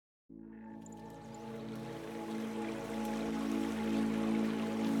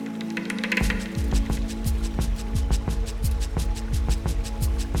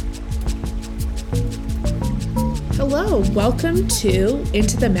welcome to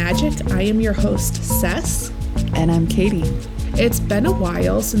Into the Magic. I am your host, Cess. And I'm Katie. It's been a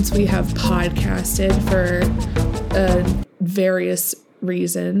while since we have podcasted for various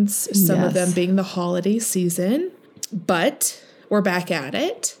reasons, some of them being the holiday season, but we're back at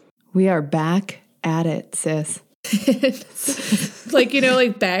it. We are back at it, sis. Like,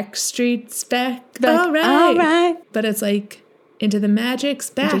 like Backstreet's back. All right. But it's like Into the Magic's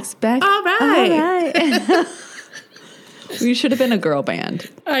back. All right. We should have been a girl band.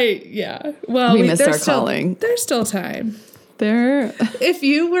 Well, we missed our calling. There's still time. If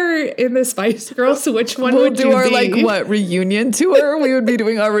you were in the Spice Girls, which one would you be? We'll do our reunion tour? We would be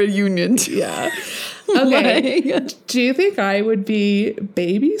doing our reunion tour. Yeah. Okay. Do you think I would be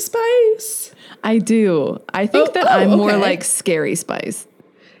Baby Spice? I do. I think that I'm more like Scary Spice.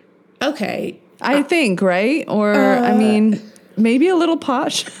 Okay. I think, right? Or, maybe a little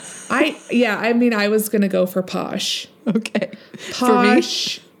Posh. I was going to go for Posh. Okay. Posh. For me?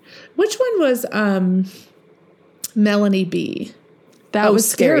 Which one was Melanie B? That was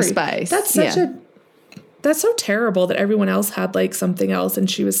Scary Spice. That's that's so terrible that everyone else had like something else and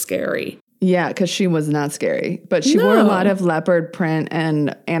she was scary. Yeah, because she was not scary. But she wore a lot of leopard print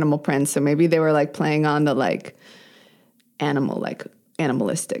and animal print. So maybe they were like playing on the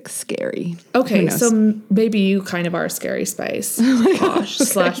animalistic scary. Okay, so maybe you kind of are Scary Spice. Posh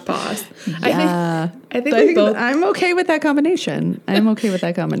 / Posh. Yeah. I think both. I'm okay with that combination. I'm okay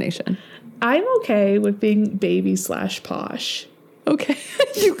with being Baby / Posh. Okay.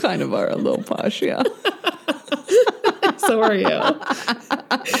 You kind of are a little posh, yeah. So are you.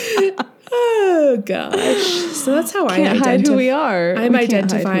 Oh, gosh. So that's how Can't hide who we are. I'm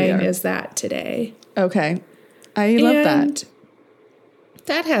identifying as that today. Okay. I love that.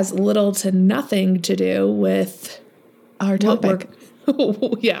 That has little to nothing to do with our topic.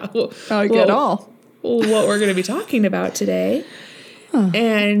 At all. What we're going to be talking about today. Huh.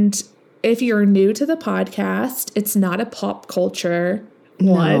 And if you're new to the podcast, it's not a pop culture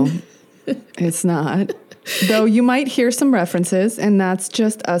one. No, it's not. Though you might hear some references, and that's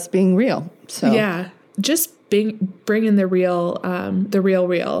just us being real. So yeah, just bringing the real.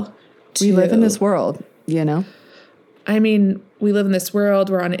 We live in this world, I mean, we live in this world.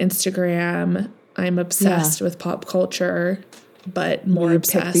 We're on Instagram. I'm obsessed with pop culture, but more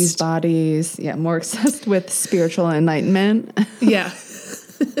obsessed. Pick these bodies. Yeah, more obsessed with spiritual enlightenment. Yeah.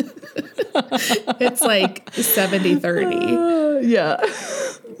 It's like 70-30. Yeah.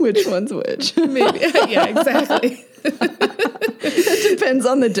 Which one's which? Maybe. Yeah, exactly. It depends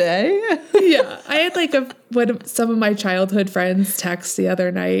on the day. Yeah. I had some of my childhood friends text the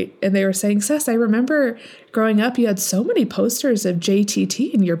other night, and they were saying, Cess, I remember growing up, you had so many posters of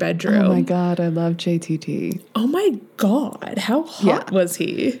JTT in your bedroom. Oh my God, I love JTT. Oh my God, how hot was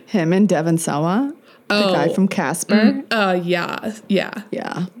he? Him and Devon Sawa. The guy from Casper. Yeah.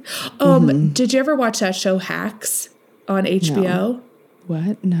 Mm-hmm. Did you ever watch that show Hacks on HBO? No.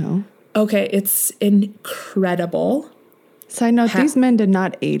 What? No. Okay, it's incredible. Side note, these men did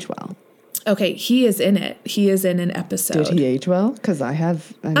not age well. Okay, he is in it. He is in an episode. Did he age well? Because I'm going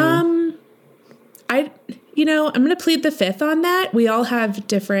to plead the fifth on that. We all have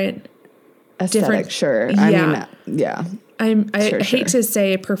different aesthetic, sure. Yeah. I hate to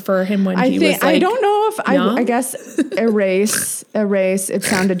say I prefer him when he was like... I don't know if... I guess erase. It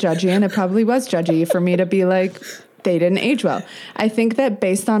sounded judgy, and it probably was judgy for me to be like, they didn't age well. I think that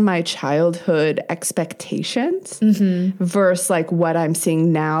based on my childhood expectations versus like what I'm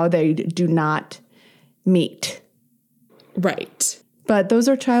seeing now, they do not meet. Right. But those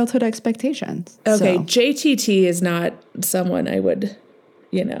are childhood expectations. Okay, so. JTT is not someone I would,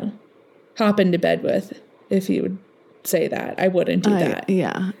 hop into bed with if he would say that. I wouldn't do that.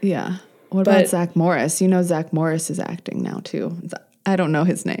 Yeah. What about Zach Morris? Zach Morris is acting now too. I don't know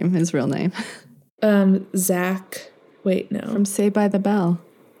his real name. Zach. Wait, no. From Saved by the Bell.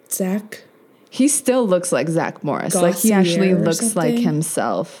 Zach. He still looks like Zach Morris. Gossier, like he actually looks like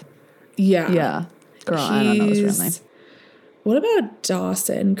himself. Yeah. Yeah. Girl, I don't know his real name. What about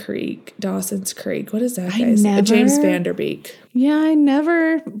Dawson's Creek? What is that guy's name? James Vanderbeek. Yeah, I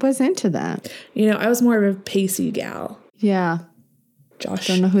never was into that. I was more of a pacey gal. Yeah. Josh.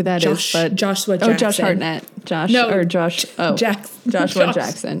 Don't know who that is, but Joshua Jackson. Oh, Josh Hartnett. Joshua Jackson.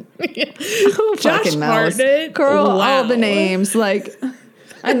 Who fucking knows? Hartnett? Girl, all the names. Like,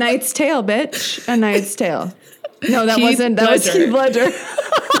 A Knight's Tale, bitch. A Knight's Tale. No, that was Heath Ledger.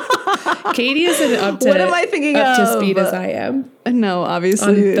 Katie isn't up to speed as I am. No,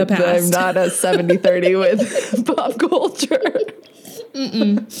 obviously the past. I'm not a 70-30 with pop culture.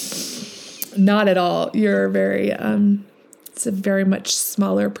 Not at all. You're very It's a very much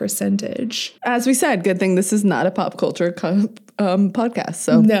smaller percentage. As we said, good thing this is not a pop culture podcast.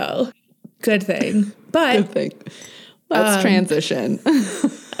 So no, good thing. But good thing. Let's transition.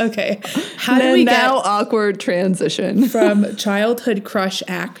 Okay. How do we now awkward transition from childhood crush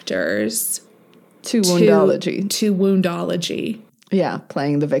actors to Woundology? To Woundology. Yeah,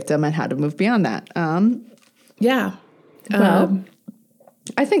 playing the victim and how to move beyond that. Yeah. Well,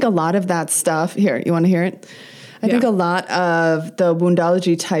 I think a lot of that stuff, here, you want to hear it? I think a lot of the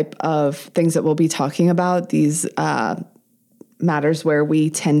Woundology type of things that we'll be talking about, these matters where we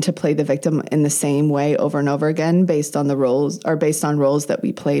tend to play the victim in the same way over and over again based on the roles, or based on roles that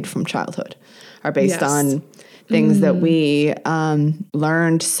we played from childhood, are based on things that we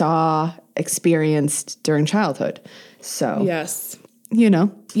learned, saw, experienced during childhood. So, yes. You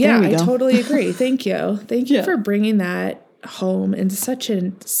know, yeah, I totally agree. Thank you. Thank you for bringing that home in such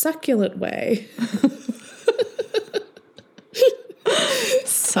a succulent way.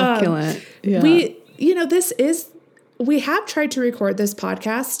 Succulent. We have tried to record this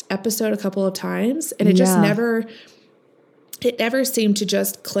podcast episode a couple of times, and it just never seemed to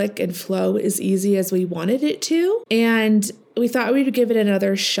just click and flow as easy as we wanted it to. And we thought we would give it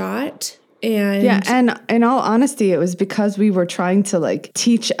another shot. And in all honesty, it was because we were trying to like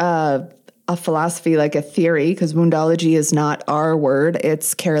teach a philosophy, like a theory, because Woundology is not our word,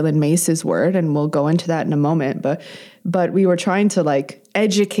 it's Carolyn Mace's word, and we'll go into that in a moment. But we were trying to like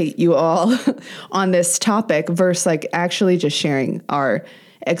educate you all on this topic versus like actually just sharing our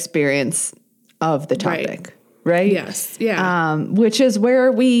experience of the topic, right? Yes, yeah. Which is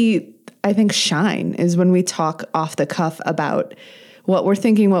where we, I think, shine, is when we talk off the cuff about what we're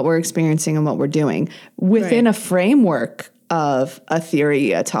thinking, what we're experiencing, and what we're doing within a framework of a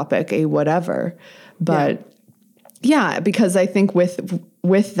theory, a topic, a whatever. But because I think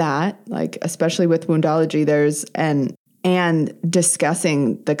with that, like especially with Woundology, there's and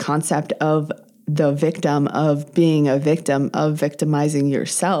discussing the concept of the victim, of being a victim, of victimizing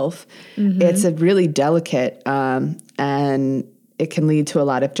yourself, it's a really delicate and it can lead to a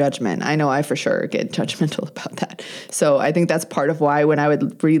lot of judgment. I know I for sure get judgmental about that. So I think that's part of why when I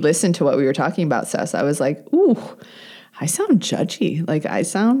would re-listen to what we were talking about, Cess, I was like, ooh, I sound judgy. Like I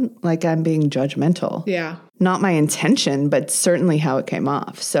sound like I'm being judgmental. Yeah. Not my intention, but certainly how it came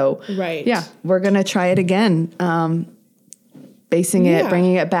off. So yeah, we're going to try it again. Basing it,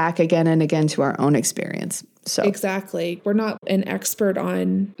 bringing it back again and again to our own experience. So exactly. We're not an expert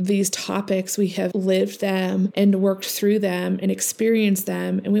on these topics. We have lived them and worked through them and experienced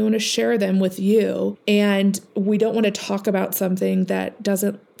them, and we want to share them with you. And we don't want to talk about something that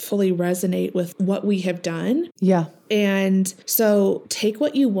doesn't fully resonate with what we have done. Yeah. And so take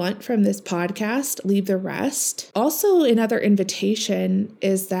what you want from this podcast, leave the rest. Also, another invitation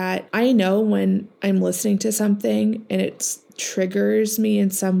is that I know when I'm listening to something and it triggers me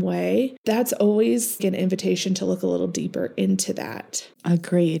in some way, that's always an invitation to look a little deeper into that.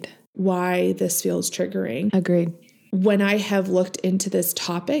 Agreed. Why this feels triggering. Agreed. When I have looked into this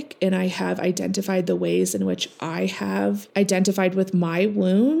topic and I have identified the ways in which I have identified with my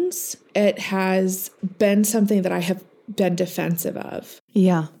wounds, it has been something that I have been defensive of.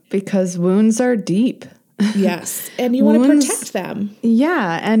 Yeah, because wounds are deep. Yes, and you want to protect them.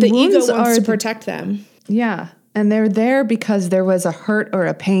 Yeah, and the ego wants to protect them. Yeah, and they're there because there was a hurt or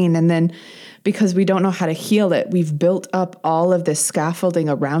a pain, and then because we don't know how to heal it, we've built up all of this scaffolding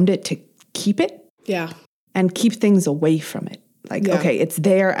around it to keep it. Yeah. And keep things away from it. Like, okay, it's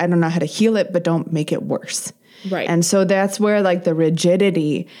there. I don't know how to heal it, but don't make it worse. Right. And so that's where like the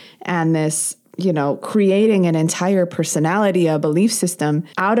rigidity and this, creating an entire personality, a belief system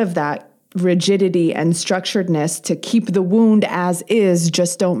out of that rigidity and structuredness to keep the wound as is,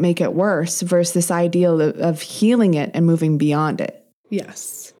 just don't make it worse, versus this ideal of healing it and moving beyond it.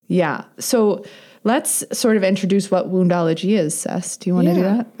 Yes. Yeah. So let's sort of introduce what Woundology is, Cess. Do you want to do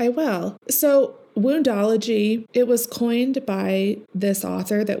that? I will. So Woundology, it was coined by this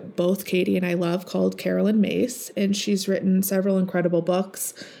author that both Katie and I love called Carolyn Mace, and she's written several incredible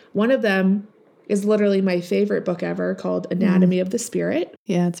books. One of them is literally my favorite book ever, called Anatomy of the Spirit.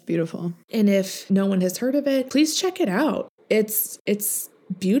 Yeah, it's beautiful. And if no one has heard of it, please check it out. It's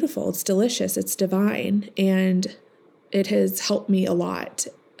beautiful. It's delicious. It's divine. And it has helped me a lot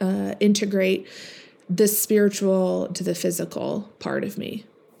integrate the spiritual to the physical part of me.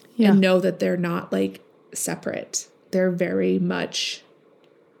 Yeah. And know that they're not like separate. They're very much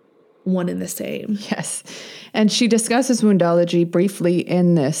one and the same. Yes. And she discusses Woundology briefly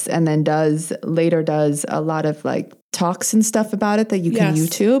in this, and then later does a lot of like talks and stuff about it that you can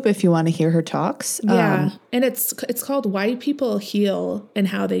YouTube if you want to hear her talks. Yeah. And it's called Why People Heal and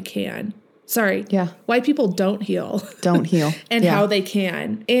How They Can. Sorry. Yeah. Why people don't heal. Don't heal. And how they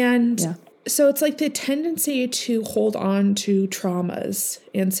can. And so it's like the tendency to hold on to traumas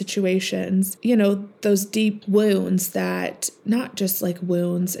and situations, you know, those deep wounds that not just like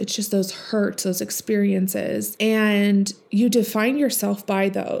wounds, it's just those hurts, those experiences. And you define yourself by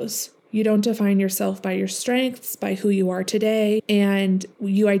those. You don't define yourself by your strengths, by who you are today. And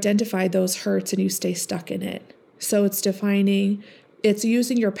you identify those hurts and you stay stuck in it. So it's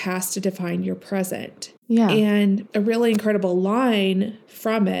using your past to define your present. Yeah. And a really incredible line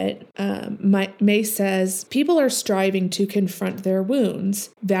from it, May says, people are striving to confront their wounds,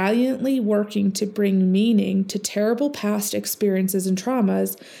 valiantly working to bring meaning to terrible past experiences and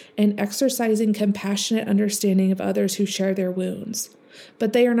traumas, and exercising compassionate understanding of others who share their wounds.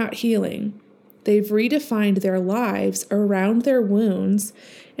 But they are not healing. They've redefined their lives around their wounds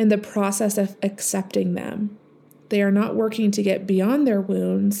in the process of accepting them. They are not working to get beyond their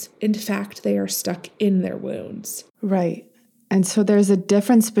wounds. In fact, they are stuck in their wounds. Right. And so there's a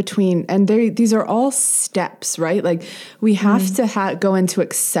difference between, and these are all steps, right? Like we have to go into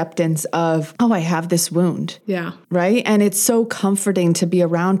acceptance of, oh, I have this wound. Yeah. Right. And it's so comforting to be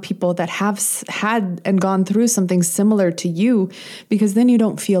around people that have had and gone through something similar to you, because then you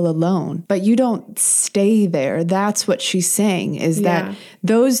don't feel alone, but you don't stay there. That's what she's saying, is that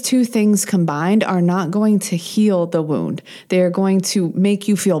those two things combined are not going to heal the wound. They are going to make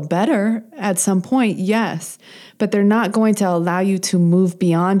you feel better at some point. Yes. But they're not going to allow you to move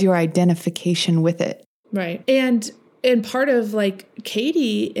beyond your identification with it. Right. And part of like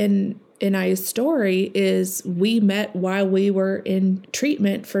Katie and I's story is we met while we were in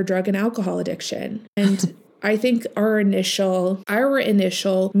treatment for drug and alcohol addiction. And I think our initial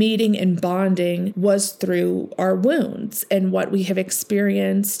meeting and bonding was through our wounds and what we have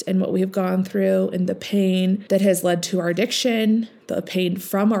experienced and what we have gone through and the pain that has led to our addiction, the pain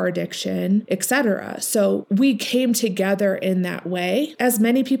from our addiction, etc. So we came together in that way, as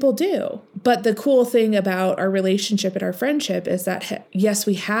many people do. But the cool thing about our relationship and our friendship is that, yes,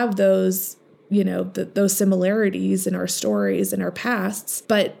 we have those, you know, those similarities in our stories and our pasts,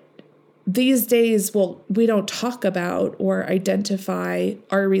 but these days, we don't talk about or identify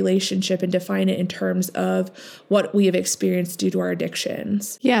our relationship and define it in terms of what we have experienced due to our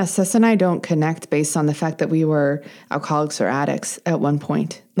addictions. Yeah, Sess and I don't connect based on the fact that we were alcoholics or addicts at one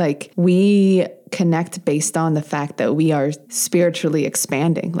point. Like, we connect based on the fact that we are spiritually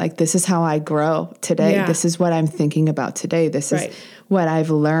expanding. Like, this is how I grow today. Yeah. This is what I'm thinking about today. This is what I've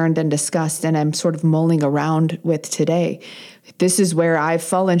learned and discussed and I'm sort of mulling around with today. This is where I've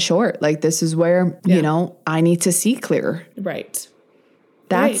fallen short. Like, this is where, you know, I need to see clearer. Right.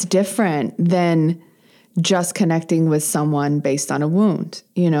 That's different than just connecting with someone based on a wound,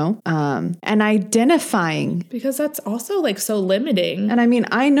 you know, and identifying. Because that's also like so limiting. And I mean,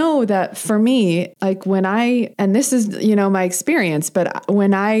 I know that for me, like and this is, you know, my experience, but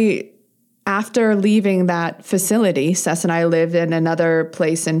after leaving that facility, Sess and I lived in another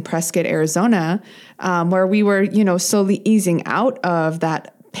place in Prescott, Arizona, where we were, you know, slowly easing out of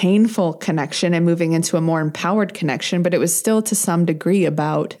that painful connection and moving into a more empowered connection. But it was still to some degree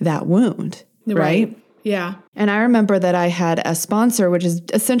about that wound, right? Yeah. And I remember that I had a sponsor, which is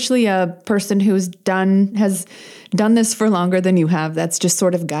essentially a person has done this for longer than you have. That's just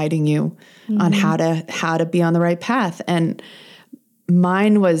sort of guiding you on how to be on the right path. And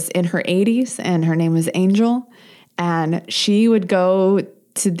mine was in her 80s and her name was Angel. And she would go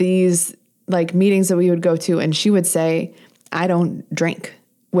to these like meetings that we would go to and she would say, I don't drink,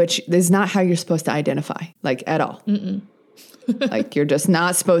 which is not how you're supposed to identify, like at all. Like, you're just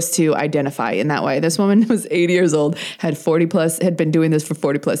not supposed to identify in that way. This woman was 80 years old, had been doing this for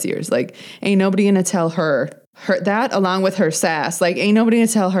 40 plus years. Like, ain't nobody gonna tell her that, along with her sass. Like, ain't nobody gonna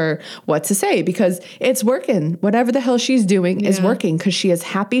tell her what to say because it's working. Whatever the hell she's doing is working because she is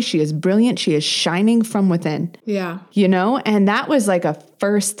happy. She is brilliant. She is shining from within. Yeah. You know? And that was like a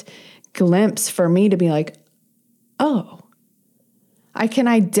first glimpse for me to be like, oh, I can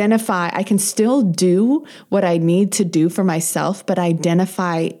identify, I can still do what I need to do for myself, but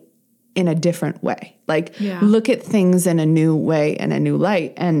identify in a different way. Like, look at things in a new way and a new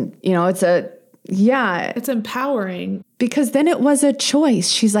light. And, you know, it's empowering. Because then it was a choice.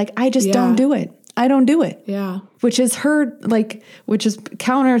 She's like, I just don't do it. I don't do it. Yeah. Which is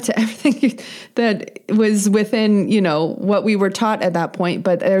counter to everything that was within, you know, what we were taught at that point.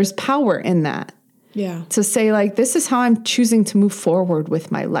 But there's power in that. Yeah. To say, like, this is how I'm choosing to move forward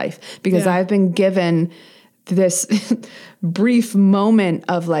with my life because I've been given this brief moment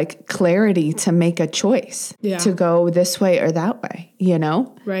of like clarity to make a choice to go this way or that way, you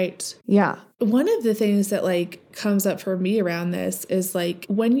know? Right. Yeah. One of the things that like comes up for me around this is like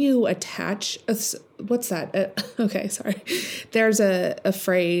when you attach, what's that? Okay, sorry. There's a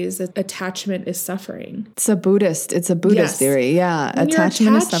phrase that attachment is suffering. It's a Buddhist theory. Yeah. When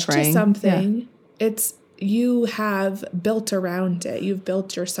Attachment you're is suffering. To something, it's you have built around it. You've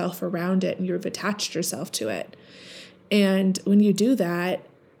built yourself around it and you've attached yourself to it. And when you do that,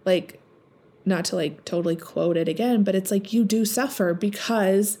 like, not to like totally quote it again, but it's like you do suffer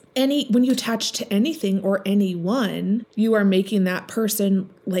because when you attach to anything or anyone, you are making that person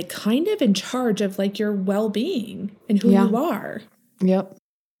like kind of in charge of like your well-being and who you are. Yep.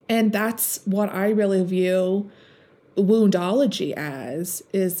 And that's what I really view Woundology as,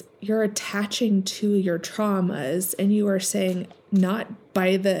 is you're attaching to your traumas and you are saying, not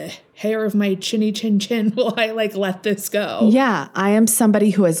by the hair of my chinny chin chin will I like let this go. Yeah, I am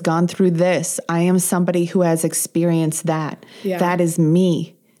somebody who has gone through this. I am somebody who has experienced that. Yeah. That is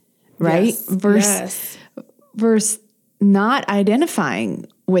me, right? Yes. Versus not identifying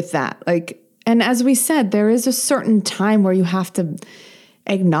with that. Like, and as we said, there is a certain time where you have to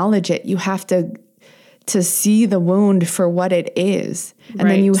acknowledge it. You have to see the wound for what it is. And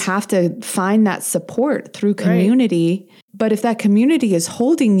then you have to find that support through community. Right. But if that community is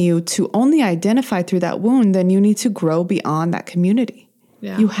holding you to only identify through that wound, then you need to grow beyond that community.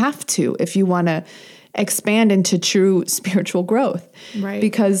 Yeah. You have to, if you want to expand into true spiritual growth. Right.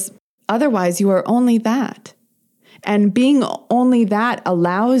 Because otherwise you are only that. And being only that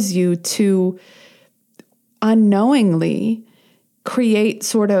allows you to unknowingly create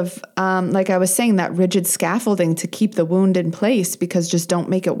sort of, like I was saying, that rigid scaffolding to keep the wound in place, because just don't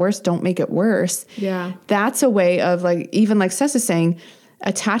make it worse. Don't make it worse. Yeah. That's a way of like, even like Sess is saying,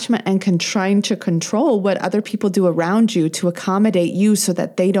 attachment and trying to control what other people do around you to accommodate you so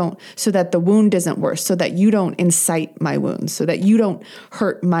that the wound isn't worse, so that you don't incite my wound, so that you don't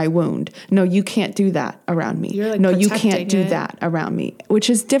hurt my wound. No, you can't do that around me. You're like no, you can't do that around me, which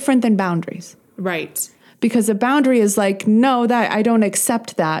is different than boundaries. Right. Because a boundary is like, no, that I don't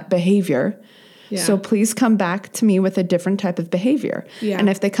accept that behavior. Yeah. So please come back to me with a different type of behavior. Yeah. And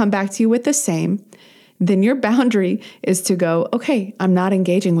if they come back to you with the same, then your boundary is to go, okay, I'm not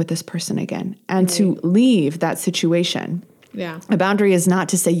engaging with this person again, and to leave that situation. Yeah. A boundary is not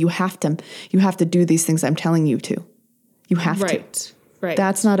to say you have to do these things I'm telling you to. You have to. Right.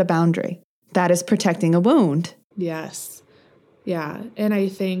 That's not a boundary. That is protecting a wound. Yes. Yeah. And I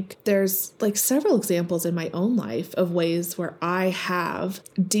think there's like several examples in my own life of ways where I have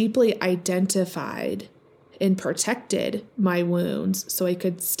deeply identified and protected my wounds so I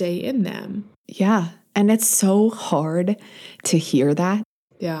could stay in them. Yeah. And it's so hard to hear that.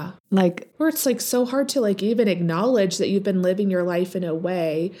 Yeah. Like, or it's like so hard to like even acknowledge that you've been living your life in a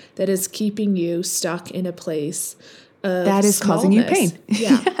way that is keeping you stuck in a place of that is smallness. Causing you pain.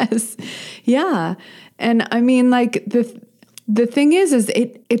 Yeah. Yes. Yeah. And I mean, like the thing is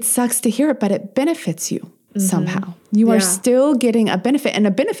it sucks to hear it, but it benefits you somehow. You are still getting a benefit. And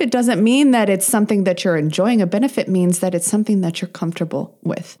a benefit doesn't mean that it's something that you're enjoying. A benefit means that it's something that you're comfortable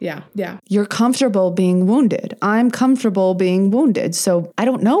with. Yeah. Yeah. You're comfortable being wounded. I'm comfortable being wounded. So I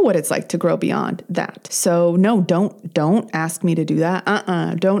don't know what it's like to grow beyond that. So no, don't ask me to do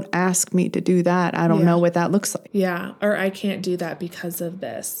that. Don't ask me to do that. I don't know what that looks like. Yeah. Or I can't do that because of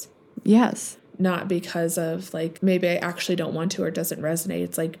this. Yes. Not because of like, maybe I actually don't want to or it doesn't resonate.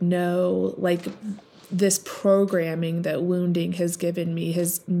 It's like, no, like this programming that wounding has given me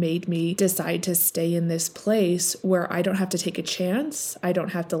has made me decide to stay in this place where I don't have to take a chance. I don't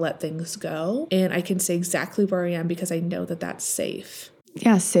have to let things go. And I can stay exactly where I am because I know that that's safe.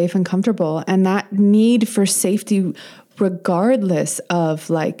 Yeah, safe and comfortable. And that need for safety, regardless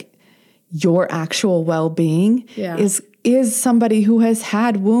of like your actual well-being, is somebody who has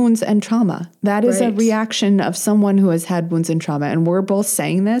had wounds and trauma. That is a reaction of someone who has had wounds and trauma. And we're both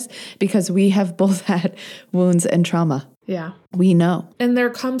saying this because we have both had wounds and trauma. Yeah. We know. And there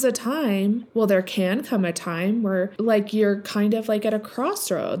can come a time where like you're kind of like at a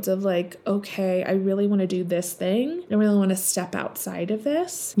crossroads of like, okay, I really want to do this thing. I really want to step outside of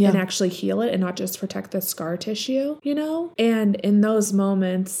this and actually heal it and not just protect the scar tissue, you know? And in those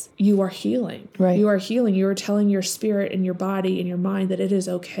moments, you are healing. Right. You are healing. You are telling your spirit and your body and your mind that it is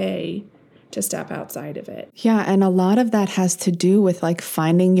okay to step outside of it. Yeah. And a lot of that has to do with like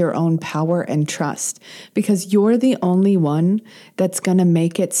finding your own power and trust, because you're the only one that's going to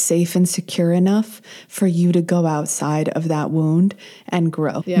make it safe and secure enough for you to go outside of that wound and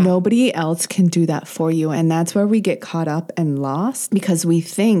grow. Yeah. Nobody else can do that for you. And that's where we get caught up and lost, because we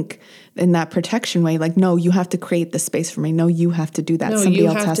think in that protection way, like, no, you have to create the space for me. No, you have to do that. No, somebody you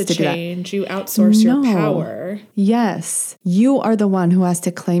else have has to do that. change. You outsource your power. Yes. You are the one who has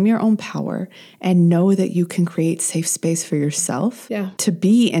to claim your own power and know that you can create safe space for yourself to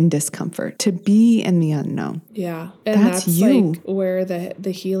be in discomfort, to be in the unknown. Yeah. And that's you. Like where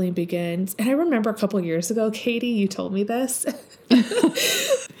the healing begins. And I remember a couple of years ago, Katie, you told me this.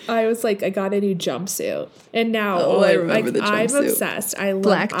 I was like, I got a new jumpsuit. And now I remember the jumpsuit. I'm obsessed. I love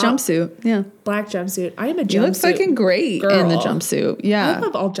black jumpsuit. Yeah. Black jumpsuit. I am a jumpsuit. You look fucking great girl. In the jumpsuit. Yeah. I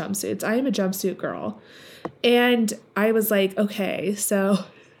love all jumpsuits. I am a jumpsuit girl. And I was like, okay, so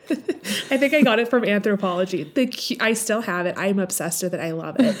I think I got it from Anthropology. I still have it. I'm obsessed with it. I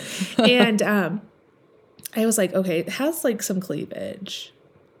love it. And I was like, okay, it has like some cleavage.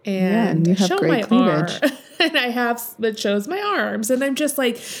 And you have show great cleavage. And it shows my arms. And I'm just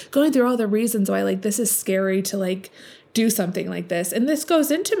like going through all the reasons why like this is scary to like do something like this. And this goes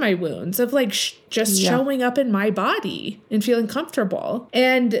into my wounds of like just showing up in my body and feeling comfortable.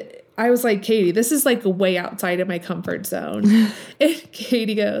 And I was like, Katie, this is like way outside of my comfort zone. And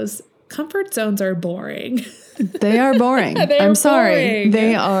Katie goes, comfort zones are boring. They are boring. I'm sorry.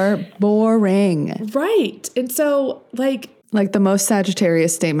 They are boring. Right. And so like the most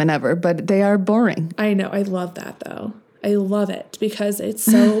Sagittarius statement ever, but they are boring. I know. I love that though. I love it because it's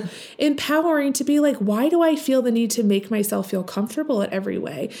so empowering to be like, why do I feel the need to make myself feel comfortable in every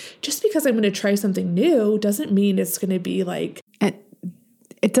way? Just because I'm going to try something new doesn't mean it's going to be like...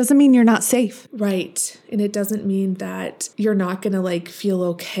 It doesn't mean you're not safe. Right. And it doesn't mean that you're not going to like feel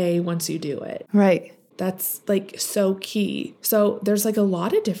okay once you do it. Right. That's like so key. So there's like a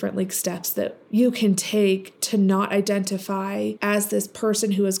lot of different like steps that you can take to not identify as this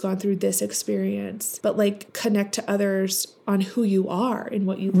person who has gone through this experience, but like connect to others on who you are and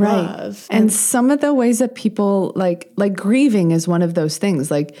what you love. And some of the ways that people like grieving is one of those things.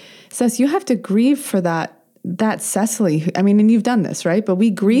 Like, Cess, you have to grieve for that Cecily, I mean, and you've done this, right? But we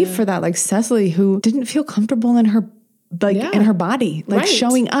grieve for that, like Cecily, who didn't feel comfortable in her, in her body, like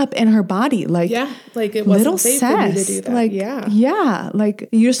showing up in her body, like like it wasn't safe for me to do that. Like, like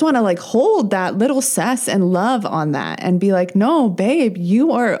you just want to like hold that little Cess and love on that and be like, no, babe,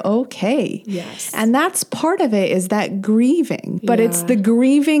 you are okay. Yes. And that's part of it, is that grieving, but it's the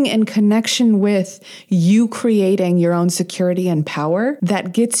grieving in connection with you creating your own security and power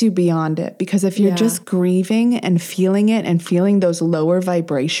that gets you beyond it. Because if you're just grieving and feeling those lower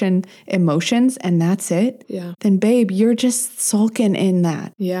vibration emotions and that's it, then babe, you're just sulking in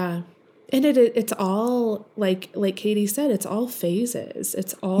that. Yeah. And it's all like Katie said, it's all phases.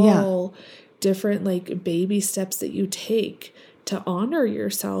 It's all different like baby steps that you take to honor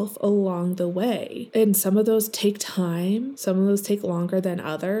yourself along the way. And some of those take time. Some of those take longer than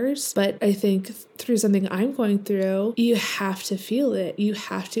others. But I think through something I'm going through, you have to feel it. You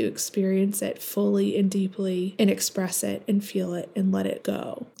have to experience it fully and deeply and express it and feel it and let it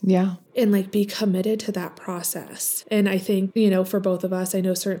go. Yeah. And like be committed to that process. And I think, for both of us, I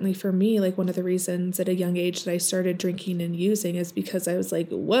know certainly for me, like one of the reasons at a young age that I started drinking and using is because I was like,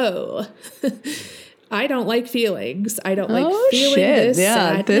 whoa, I don't like feelings. I don't like feeling this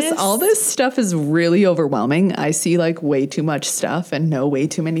sadness. All this stuff is really overwhelming. I see like way too much stuff and know way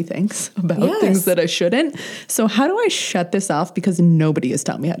too many things about things that I shouldn't. So how do I shut this off? Because nobody has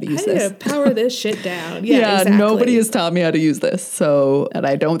taught me how to use this. I need to power this shit down. Yeah, exactly. Nobody has taught me how to use this. So, and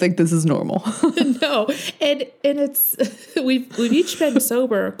I don't think this is normal. No. And it's, we've each been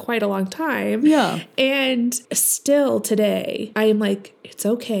sober quite a long time. Yeah. And still today, I am like, it's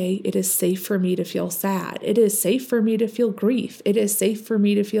okay. It is safe for me to feel sad. It is safe for me to feel grief. It is safe for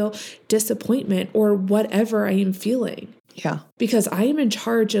me to feel disappointment or whatever I am feeling. Yeah. Because I am in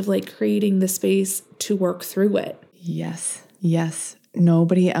charge of like creating the space to work through it. Yes. Yes.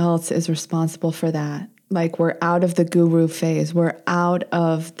 Nobody else is responsible for that. Like we're out of the guru phase. We're out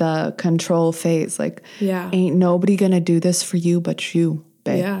of the control phase. Like ain't nobody going to do this for you but you.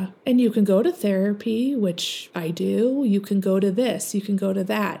 Babe. Yeah. And you can go to therapy, which I do. You can go to this. You can go to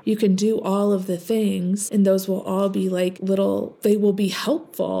that. You can do all of the things. And those will all be like they will be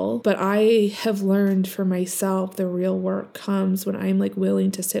helpful. But I have learned for myself, the real work comes when I'm like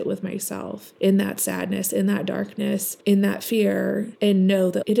willing to sit with myself in that sadness, in that darkness, in that fear, and know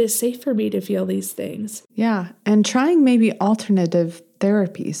that it is safe for me to feel these things. Yeah. And trying maybe alternative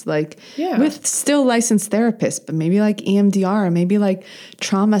therapies, like with still licensed therapists, but maybe like EMDR, or maybe like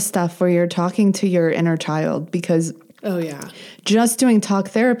trauma stuff where you're talking to your inner child, because just doing talk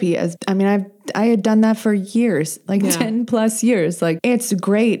therapy, I had done that for years, like 10 plus years. Like, it's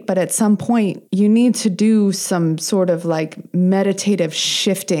great, but at some point you need to do some sort of like meditative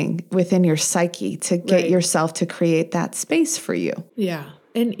shifting within your psyche to get yourself to create that space for you. Yeah.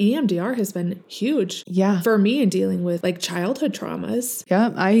 And EMDR has been huge for me in dealing with like childhood traumas.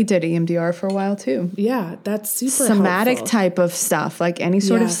 Yeah, I did EMDR for a while too. Yeah, that's super somatic helpful. Type of stuff, like any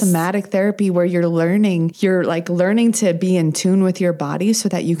sort of somatic therapy where you're learning to be in tune with your body so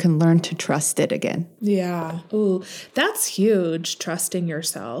that you can learn to trust it again. Yeah. Ooh, that's huge. Trusting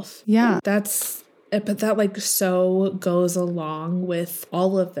yourself. Yeah. But that like so goes along with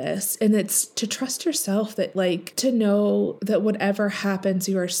all of this. And it's to trust yourself, that like to know that whatever happens,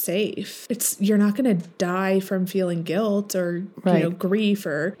 you are safe. You're not going to die from feeling guilt or, grief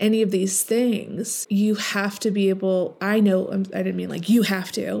or any of these things. You have to be able, I didn't mean like you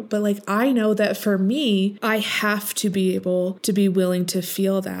have to, but like, I know that for me, I have to be able to be willing to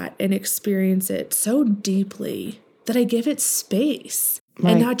feel that and experience it so deeply that I give it space.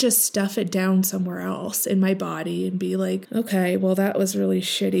 Right. And not just stuff it down somewhere else in my body and be like, okay, well, that was really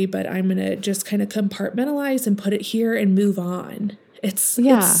shitty, but I'm going to just kind of compartmentalize and put it here and move on. It's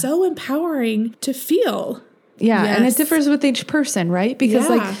so empowering to feel. Yeah. Yes. And it differs with each person, right? Because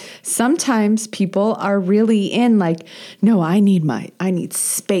like sometimes people are really in like, no, I need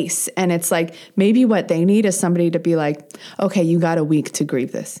space. And it's like, maybe what they need is somebody to be like, okay, you got a week to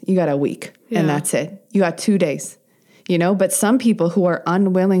grieve this. You got a week and that's it. You got 2 days. But some people who are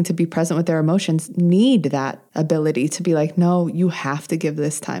unwilling to be present with their emotions need that ability to be like, no, you have to give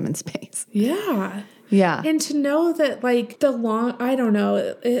this time and space. Yeah. Yeah. And to know that like I don't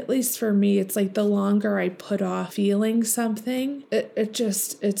know, at least for me, it's like the longer I put off feeling something,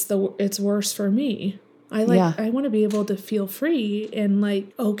 it's worse for me. I want to be able to feel free and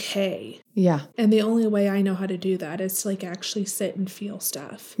like, okay. Yeah. And the only way I know how to do that is to like actually sit and feel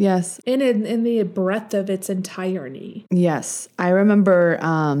stuff. Yes. And in the breadth of its entirety. Yes. I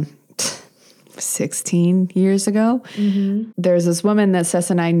remember 16 years ago, there's this woman that Sess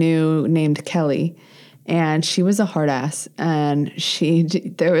and I knew named Kelly. And she was a hard ass. And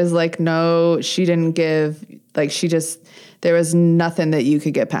there was nothing that you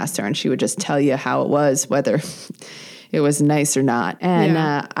could get past her. And she would just tell you how it was, whether it was nice or not. And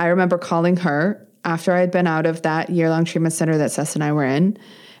I remember calling her after I had been out of that year-long treatment center that Sess and I were in.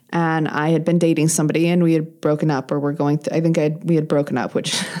 And I had been dating somebody and we had broken up, or we had broken up,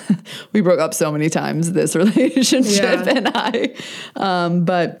 which we broke up so many times, this relationship and I,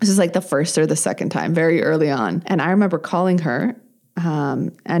 but this is like the first or the second time, very early on. And I remember calling her,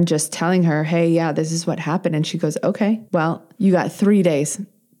 and just telling her, hey, this is what happened. And she goes, okay, well, you got 3 days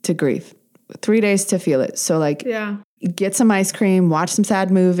to grieve, 3 days to feel it. So like, get some ice cream, watch some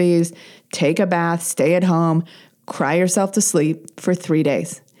sad movies, take a bath, stay at home, cry yourself to sleep for 3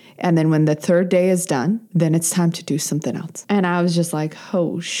 days. And then when the third day is done, then it's time to do something else. And I was just like,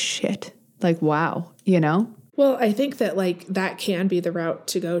 oh shit, like, wow, Well, I think that like that can be the route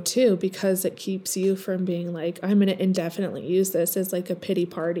to go too, because it keeps you from being like, I'm going to indefinitely use this as like a pity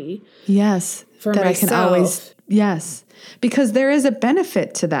party. Yes. For that myself. I can always, yes. Because there is a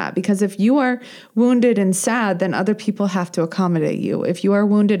benefit to that. Because if you are wounded and sad, then other people have to accommodate you. If you are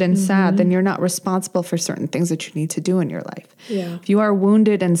wounded and sad, then you're not responsible for certain things that you need to do in your life. Yeah. If you are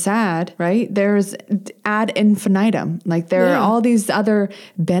wounded and sad, right, there's ad infinitum. Like there are all these other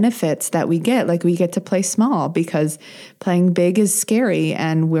benefits that we get. Like we get to play small because playing big is scary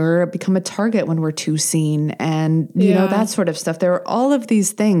and we're become a target when we're too seen and, you know, that sort of stuff. There are all of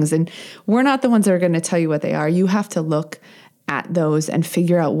these things and we're not the ones that are going to tell you what they are. You have to look at those and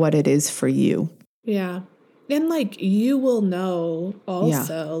figure out what it is for you. Yeah. And like, you will know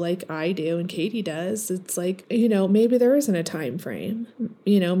also, like I do and Katie does, it's like, you know, maybe there isn't a time frame,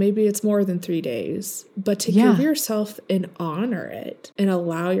 you know, maybe it's more than 3 days, but to give yourself and honor it and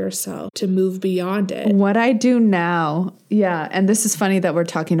allow yourself to move beyond it. What I do now, and this is funny that we're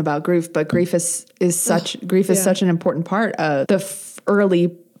talking about grief, but grief is such an important part of the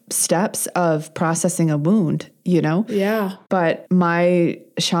early steps of processing a wound, you know? Yeah. But my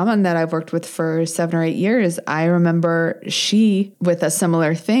shaman that I've worked with for 7 or 8 years, I remember she, with a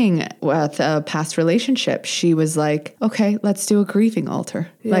similar thing with a past relationship, she was like, okay, let's do a grieving altar.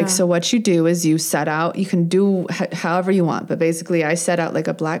 Yeah. Like, so what you do is you set out, you can do however you want, but basically I set out like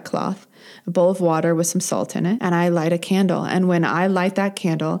a black cloth, a bowl of water with some salt in it, and I light a candle. And when I light that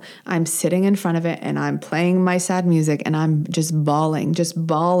candle, I'm sitting in front of it and I'm playing my sad music and I'm just bawling,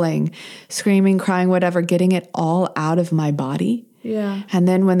 screaming, crying, whatever, getting it all out of my body. Yeah. And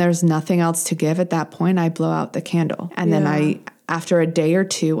then when there's nothing else to give at that point, I blow out the candle. And then after a day or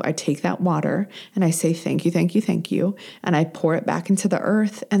two, I take that water and I say, thank you, thank you, thank you. And I pour it back into the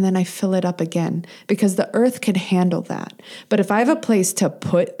earth and then I fill it up again because the earth can handle that. But if I have a place to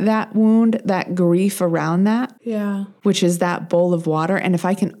put that wound, that grief around that, which is that bowl of water, and if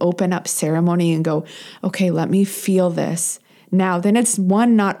I can open up ceremony and go, okay, let me feel this. Now, then it's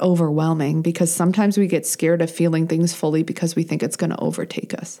not overwhelming because sometimes we get scared of feeling things fully because we think it's going to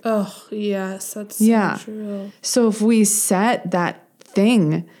overtake us. Oh, yes, that's so true. So if we set that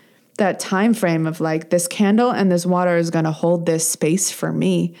thing, that time frame of like this candle and this water is going to hold this space for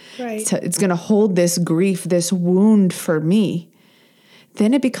me. Right. It's going to hold this grief, this wound for me.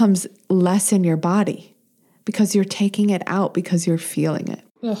 Then it becomes less in your body because you're taking it out because you're feeling it.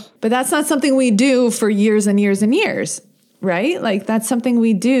 Ugh. But that's not something we do for years and years and years. Right? Like that's something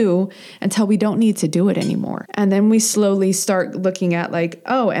we do until we don't need to do it anymore. And then we slowly start looking at like,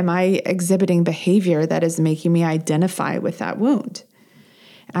 oh, am I exhibiting behavior that is making me identify with that wound?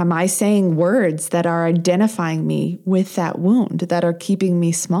 Am I saying words that are identifying me with that wound, that are keeping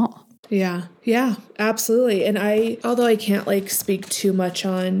me small? Yeah, absolutely. And although I can't like speak too much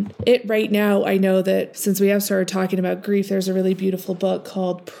on it right now, I know that since we have started talking about grief, there's a really beautiful book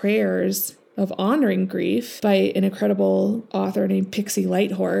called Prayers of Honoring Grief by an incredible author named Pixie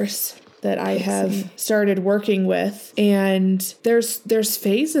Lighthorse that I have started working with. And there's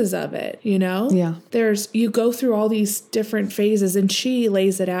phases of it, you know? Yeah. You go through all these different phases, and she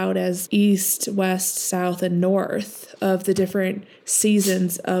lays it out as east, west, south, and north of the different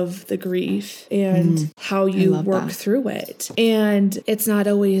seasons of the grief and how you work through it. And it's not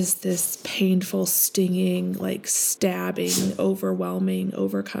always this painful, stinging, like stabbing, overwhelming,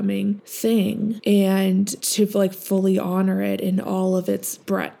 overcoming thing. And to like fully honor it in all of its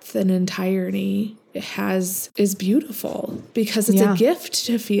breadth and entirety is beautiful because it's a gift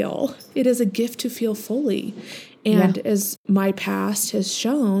to feel. It is a gift to feel fully. And as my past has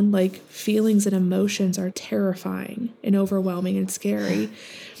shown, like feelings and emotions are terrifying and overwhelming and scary.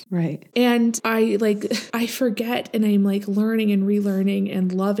 Right. And I forget, and I'm like learning and relearning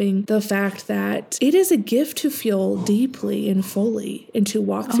and loving the fact that it is a gift to feel deeply and fully and to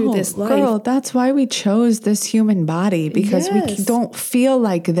walk through this life. Girl, that's why we chose this human body, because we don't feel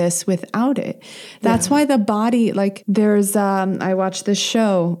like this without it. That's why the body, like there's, I watched this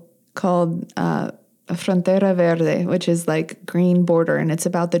show called Frontera Verde, which is like green border, and it's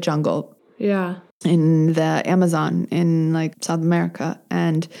about the jungle. Yeah. In the Amazon in like South America.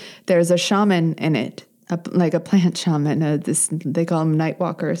 And there's a shaman in it, like a plant shaman. They call them night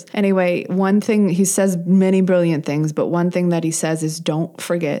walkers. Anyway, one thing, he says many brilliant things, but one thing that he says is don't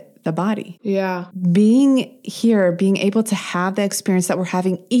forget the body. Yeah. Being here, being able to have the experience that we're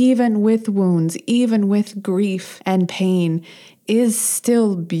having, even with wounds, even with grief and pain, is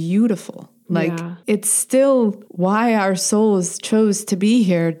still beautiful. Like, it's still why our souls chose to be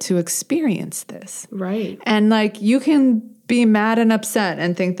here to experience this. Right. And like, you can be mad and upset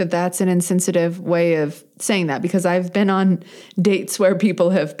and think that that's an insensitive way of saying that, because I've been on dates where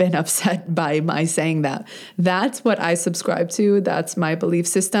people have been upset by my saying that. That's what I subscribe to. That's my belief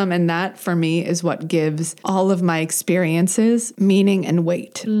system. And that for me is what gives all of my experiences meaning and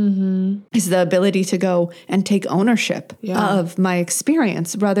weight, is the ability to go and take ownership of my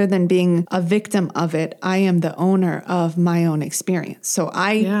experience rather than being a victim of it. I am the owner of my own experience. So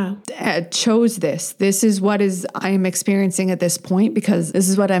I chose this. This is what I am experiencing at this point, because this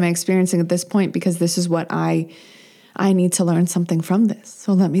is what I'm experiencing at this point, because this is what I need to learn something from this.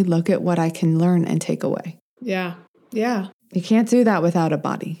 So let me look at what I can learn and take away. Yeah. Yeah. You can't do that without a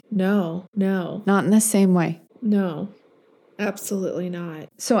body. No. Not in the same way. No, absolutely not.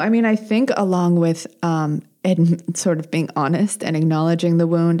 So, I mean, I think along with sort of being honest and acknowledging the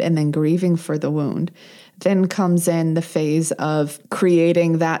wound and then grieving for the wound, then comes in the phase of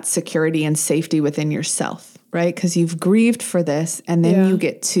creating that security and safety within yourself, right? Because you've grieved for this, and then you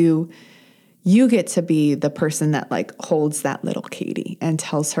get to be the person that like holds that little Katie and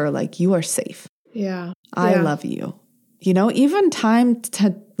tells her like, you are safe. Yeah. I love you. You know, even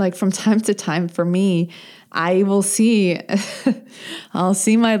from time to time for me, I will I'll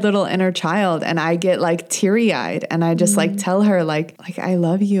see my little inner child and I get like teary eyed and I just like tell her like, I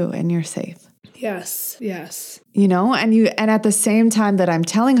love you and you're safe. Yes. Yes. You know, and at the same time that I'm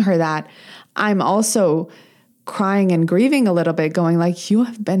telling her that, I'm also crying and grieving a little bit, going like, you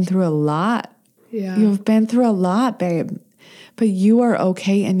have been through a lot. Yeah. You've been through a lot, babe, but you are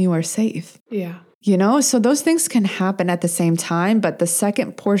okay and you are safe. Yeah. You know, so those things can happen at the same time, but the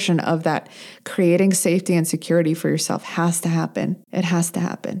second portion of that, creating safety and security for yourself, has to happen. It has to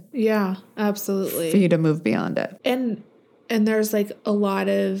happen. Yeah, absolutely. For you to move beyond it. And And there's like a lot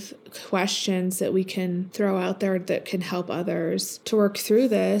of questions that we can throw out there that can help others to work through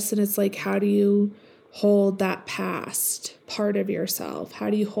this. And it's like, how do you hold that past part of yourself? How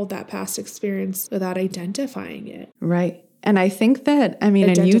do you hold that past experience without identifying it? Right. And I think that, I mean,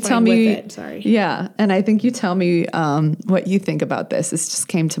 and you tell me, yeah. And I think you tell me what you think about this. This just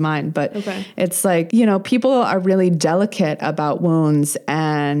came to mind, but it's like, you know, people are really delicate about wounds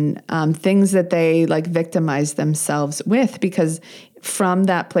and things that they like victimize themselves with, because from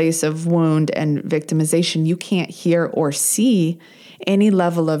that place of wound and victimization, you can't hear or see any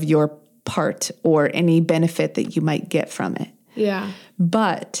level of your part or any benefit that you might get from it. Yeah.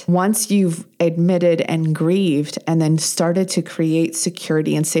 But once you've admitted and grieved and then started to create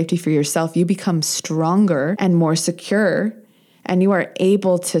security and safety for yourself, you become stronger and more secure, and you are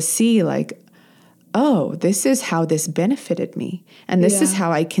able to see like, oh, this is how this benefited me. And this is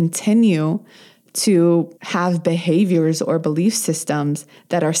how I continue to have behaviors or belief systems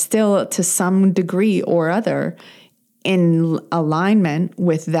that are still to some degree or other in alignment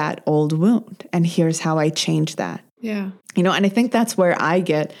with that old wound. And here's how I change that. Yeah. You know, and I think that's where I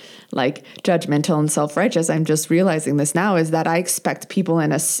get like judgmental and self-righteous. I'm just realizing this now, is that I expect people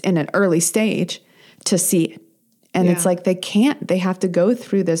in an early stage to see it. And it's like they can't. They have to go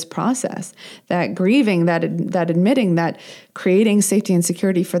through this process, that grieving, that admitting, that creating safety and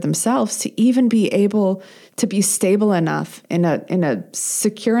security for themselves to even be able to be stable enough in a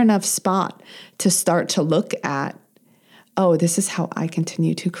secure enough spot to start to look at, oh, this is how I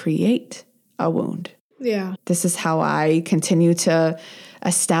continue to create a wound. Yeah. This is how I continue to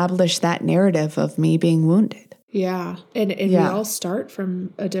establish that narrative of me being wounded. Yeah. And we all start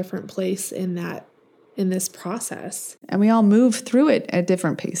from a different place in this process. And we all move through it at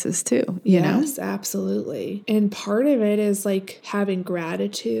different paces too, you know? Yes, absolutely. And part of it is like having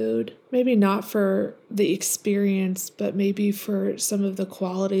gratitude, maybe not for the experience, but maybe for some of the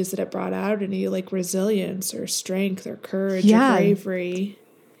qualities that it brought out in you, like resilience or strength or courage or bravery.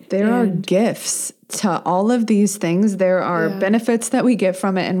 There are gifts to all of these things. There are benefits that we get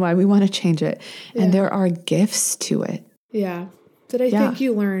from it and why we want to change it. And there are gifts to it. Yeah. That I think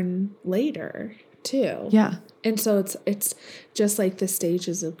you learn later too. Yeah. And so it's just like the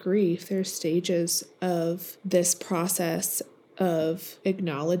stages of grief. There's stages of this process of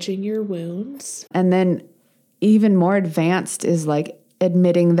acknowledging your wounds. And then even more advanced is like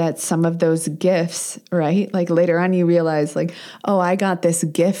admitting that some of those gifts, right? Like later on you realize like, oh, I got this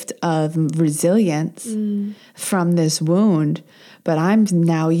gift of resilience from this wound, but I'm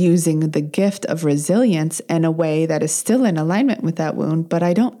now using the gift of resilience in a way that is still in alignment with that wound, but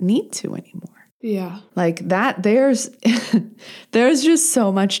I don't need to anymore. Yeah. Like that, there's just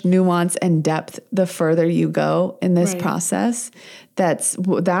so much nuance and depth the further you go in this process. That's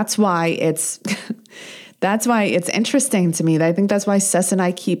why it's that's why it's interesting to me. I think that's why Sess and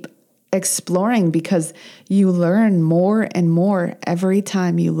I keep exploring, because you learn more and more every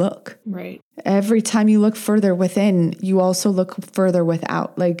time you look. Right. Every time you look further within, you also look further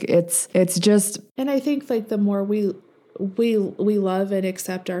without. Like it's just. And I think like the more we love and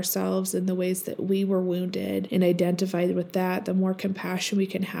accept ourselves in the ways that we were wounded and identified with that, the more compassion we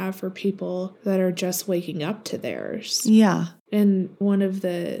can have for people that are just waking up to theirs. Yeah. And one of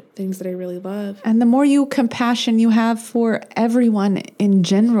the things that I really love. And the more compassion you have for everyone in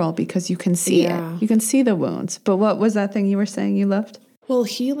general, because you can see it. You can see the wounds. But what was that thing you were saying you loved? Well,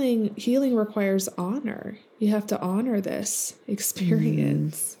 healing requires honor. You have to honor this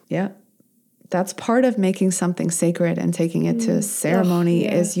experience. Yeah. That's part of making something sacred and taking it to ceremony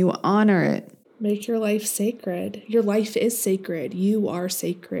is you honor it. Make your life sacred. Your life is sacred. You are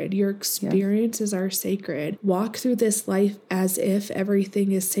sacred. Your experiences are sacred. Walk through this life as if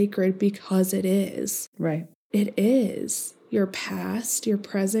everything is sacred, because it is. Right. It is. Your past, your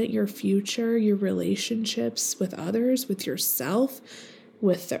present, your future, your relationships with others, with yourself,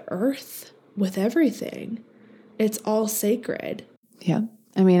 with the earth, with everything. It's all sacred. Yeah.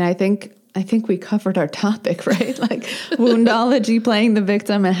 I mean, I think we covered our topic, right? Like woundology, playing the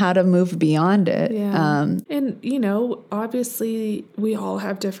victim, and how to move beyond it. Yeah. And, you know, obviously we all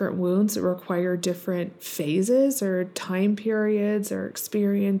have different wounds that require different phases or time periods or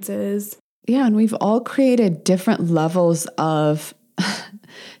experiences. Yeah. And we've all created different levels of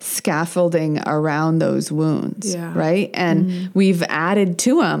scaffolding around those wounds, right? And we've added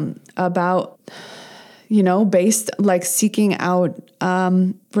to them about, you know, based like seeking out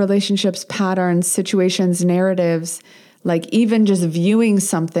relationships, patterns, situations, narratives, like even just viewing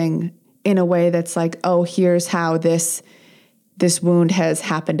something in a way that's like, oh, here's how this wound has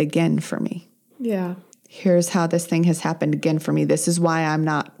happened again for me. Yeah. Here's how this thing has happened again for me. This is why I'm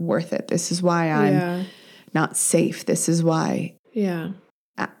not worth it. This is why I'm not safe. This is why. Yeah.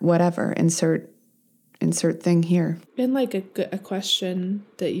 Whatever. Insert thing here. And like a question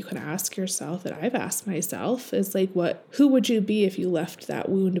that you can ask yourself, that I've asked myself, is like, who would you be if you left that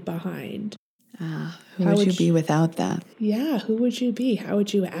wound behind? Who would you be without that? Yeah. Who would you be? How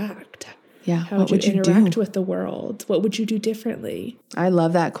would you act? Yeah. How would you interact with the world? What would you do differently? I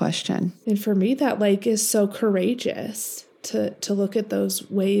love that question. And for me, that like is so courageous to look at those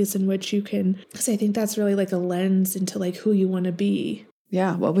ways in which you can, because I think that's really like a lens into like who you want to be.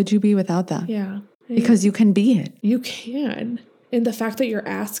 Yeah. What would you be without that? Yeah. Because you can be it. You can. And the fact that you're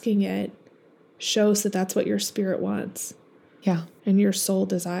asking it shows that that's what your spirit wants. Yeah. And your soul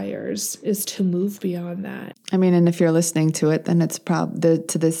desires is to move beyond that. I mean, and if you're listening to it, then it's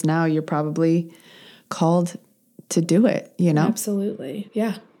to this now, you're probably called to do it, you know? Absolutely.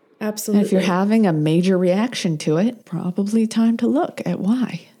 Yeah. Absolutely. And if you're having a major reaction to it, probably time to look at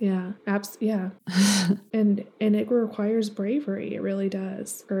why. Yeah. Yeah. and it requires bravery. It really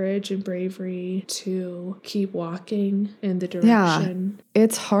does. Courage and bravery to keep walking in the direction. Yeah.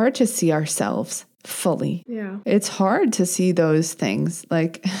 It's hard to see ourselves fully. Yeah. It's hard to see those things.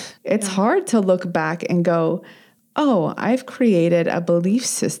 Like, it's hard to look back and go, oh, I've created a belief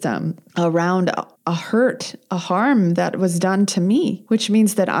system around a hurt, a harm that was done to me, which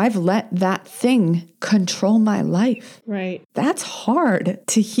means that I've let that thing control my life. Right. That's hard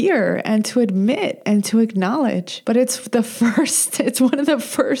to hear and to admit and to acknowledge. But it's one of the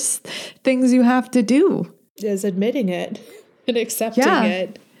first things you have to do. Is admitting it and accepting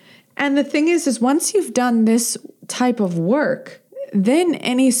it. And the thing is once you've done this type of work, then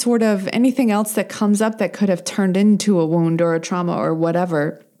anything else that comes up that could have turned into a wound or a trauma or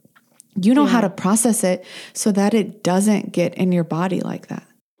whatever, you know how to process it so that it doesn't get in your body like that.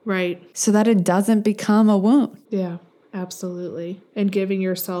 Right. So that it doesn't become a wound. Yeah, absolutely. And giving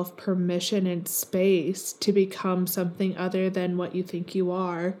yourself permission and space to become something other than what you think you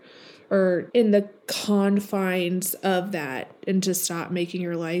are, or in the confines of that, and to stop making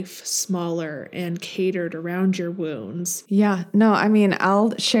your life smaller and catered around your wounds. Yeah. No, I mean,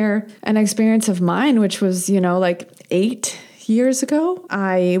 I'll share an experience of mine, which was, like 8 years ago.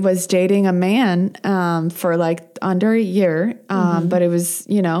 I was dating a man for like under a year, but it was,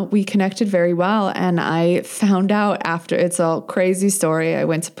 we connected very well. And I found out after, it's a crazy story. I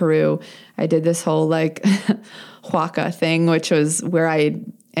went to Peru. I did this whole like huaca thing, which was where I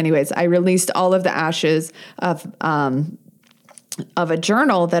released all of the ashes of a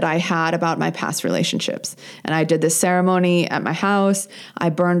journal that I had about my past relationships. And I did this ceremony at my house. I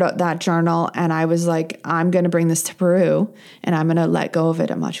burned out that journal and I was like, I'm going to bring this to Peru and I'm going to let go of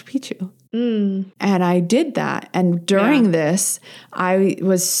it at Machu Picchu. And I did that. And during this, I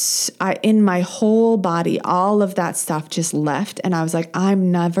in my whole body, all of that stuff just left. And I was like,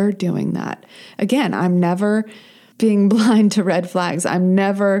 I'm never doing that again. I'm never being blind to red flags. I'm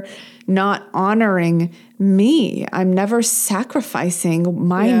never not honoring me. I'm never sacrificing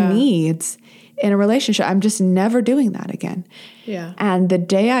my needs in a relationship. I'm just never doing that again. Yeah. And the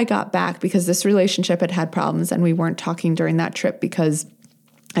day I got back, because this relationship had problems and we weren't talking during that trip because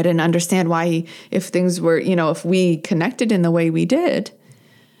I didn't understand why, if things were, if we connected in the way we did,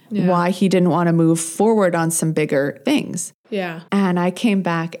 why he didn't want to move forward on some bigger things. Yeah. And I came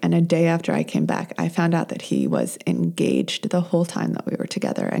back, and a day after I came back, I found out that he was engaged the whole time that we were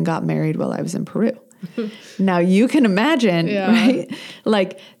together and got married while I was in Peru. Now you can imagine, right?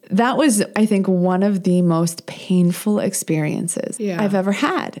 Like that was, I think, one of the most painful experiences I've ever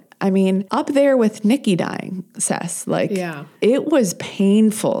had. I mean, up there with Nikki dying, Cess, like it was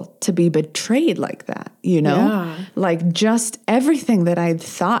painful to be betrayed like that, like just everything that I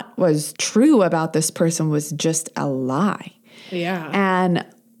thought was true about this person was just a lie. Yeah. And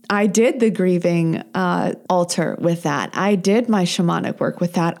I did the grieving altar with that. I did my shamanic work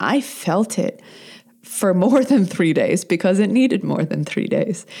with that. I felt it for more than 3 days because it needed more than 3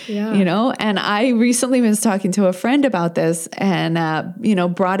 days, and I recently was talking to a friend about this and,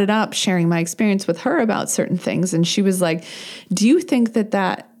 brought it up, sharing my experience with her about certain things. And she was like, do you think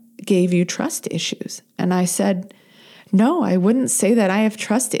that gave you trust issues? And I said, no, I wouldn't say that I have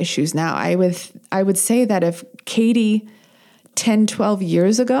trust issues now. I would say that if Katie 10, 12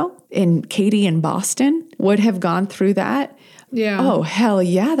 years ago Katie in Boston would have gone through that, oh, hell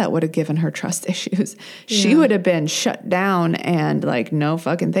yeah, that would have given her trust issues. She would have been shut down and like, no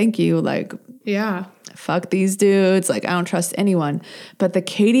fucking thank you. Like, fuck these dudes. Like, I don't trust anyone. But the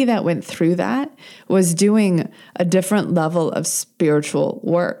Katie that went through that was doing a different level of spiritual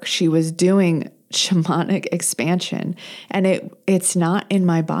work. She was doing shamanic expansion, and it's not in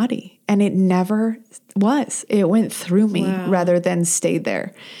my body. And it never was. It went through me rather than stayed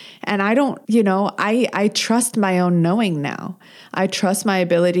there. And I don't, I trust my own knowing now. I trust my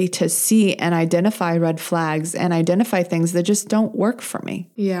ability to see and identify red flags and identify things that just don't work for me.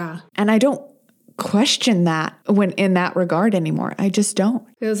 Yeah. And I don't question that when in that regard anymore. I just don't.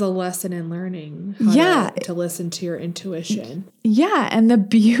 It was a lesson in learning how to listen to your intuition. Yeah. And the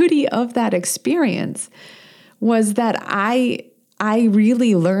beauty of that experience was that I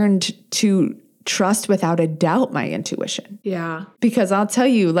really learned to trust without a doubt my intuition. Yeah. Because I'll tell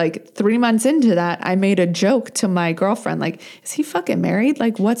you, like 3 months into that, I made a joke to my girlfriend, like, is he fucking married?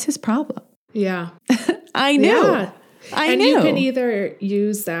 Like, what's his problem? Yeah. I knew. Yeah. I knew. You can either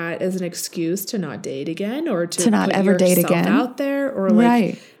use that as an excuse to not date again or to not put ever date yourself again out there or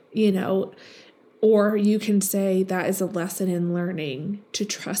or you can say that is a lesson in learning to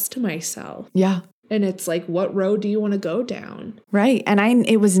trust myself. Yeah. And it's like, what road do you want to go down? Right. And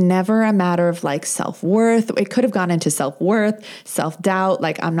it was never a matter of like self-worth. It could have gone into self-worth, self-doubt,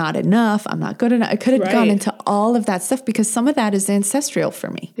 like I'm not enough, I'm not good enough. It could have gone into all of that stuff because some of that is ancestral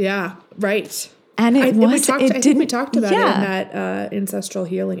for me. Yeah. Right. And I think we talked about it in that ancestral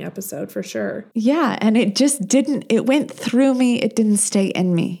healing episode for sure. Yeah. And it just didn't, it went through me. It didn't stay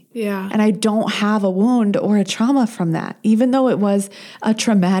in me. Yeah. And I don't have a wound or a trauma from that, even though it was a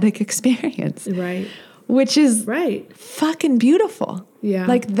traumatic experience. Right. Which is fucking beautiful. Yeah.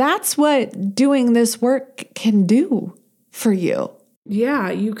 Like that's what doing this work can do for you. Yeah.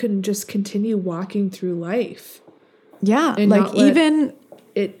 You can just continue walking through life. Yeah. And like even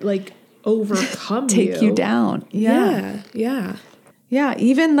it like overcome take you down. Yeah.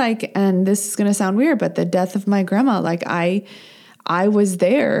 Even like, and this is going to sound weird, but the death of my grandma, like I was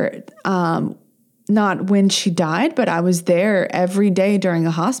there, not when she died, but I was there every day during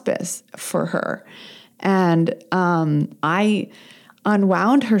a hospice for her. And, I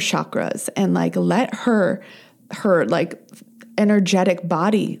unwound her chakras and like let her like energetic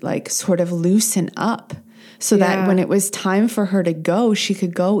body, like sort of loosen up. So that when it was time for her to go, she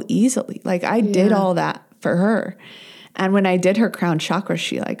could go easily. Like I did all that for her. And when I did her crown chakra,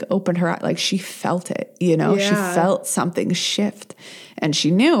 she like opened her eye, like she felt it, she felt something shift and she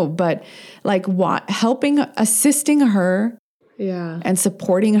knew, but like assisting her and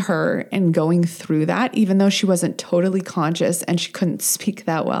supporting her and going through that, even though she wasn't totally conscious and she couldn't speak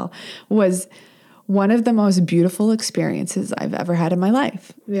that well, was one of the most beautiful experiences I've ever had in my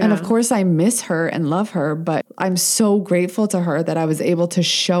life. Yeah. And of course I miss her and love her, but I'm so grateful to her that I was able to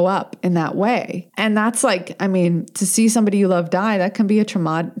show up in that way. And that's like, I mean, to see somebody you love die, that can be a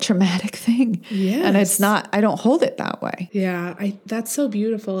traumatic thing. Yes. And it's not, I don't hold it that way. Yeah. That's so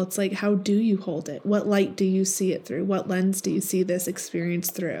beautiful. It's like, how do you hold it? What light do you see it through? What lens do you see this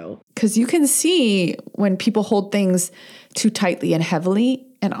experience through? Because you can see when people hold things too tightly and heavily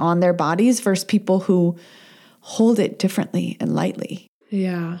and on their bodies versus people who hold it differently and lightly.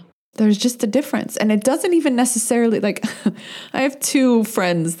 Yeah. There's just a difference. And it doesn't even necessarily like, I have 2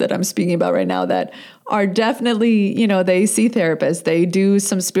 friends that I'm speaking about right now that are definitely, they see therapists, they do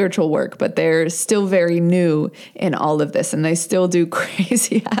some spiritual work, but they're still very new in all of this. And they still do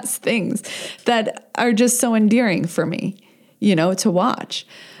crazy ass things that are just so endearing for me, to watch.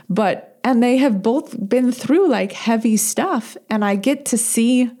 And they have both been through like heavy stuff and I get to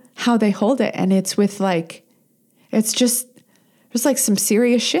see how they hold it. And it's with like, it's just like some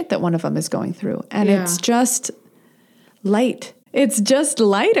serious shit that one of them is going through. And it's just light. It's just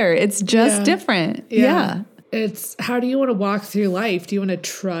lighter. It's just different. Yeah. It's how do you want to walk through life? Do you want to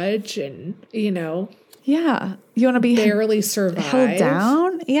trudge and, Yeah. You want to be barely survive? Held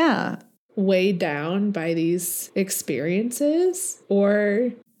down? Yeah. Weighed down by these experiences?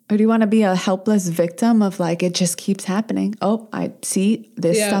 Or do you want to be a helpless victim of like, it just keeps happening? Oh, I see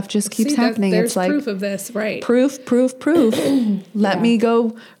this stuff just keeps happening. There's it's like proof of this, right? Proof. Let me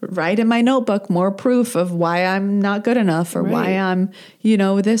go write in my notebook more proof of why I'm not good enough or why I'm,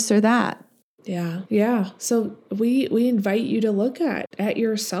 this or that. Yeah. Yeah. So we invite you to look at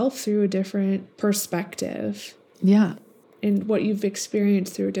yourself through a different perspective. Yeah. And what you've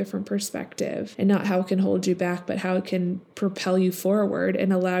experienced through a different perspective, and not how it can hold you back, but how it can propel you forward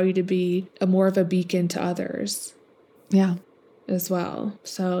and allow you to be more of a beacon to others. Yeah. As well.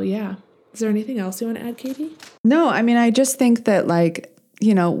 So yeah. Is there anything else you want to add, Katie? No, I mean, I just think that like,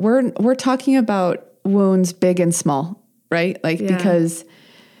 we're talking about wounds big and small, right? Like, because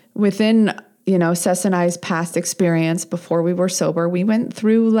within Sess and I's past experience before we were sober, we went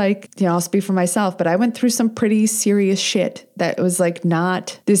through like, I'll speak for myself, but I went through some pretty serious shit that was like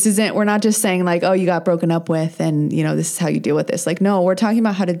we're not just saying like, oh, you got broken up with and, this is how you deal with this. Like, no, we're talking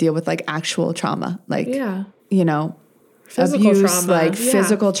about how to deal with like actual trauma, like, physical abuse, trauma. like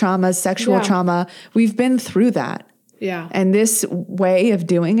physical trauma, sexual trauma. We've been through that. Yeah. And this way of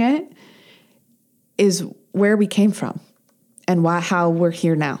doing it is where we came from and how we're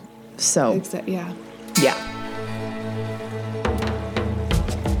here now. So, yeah. Yeah.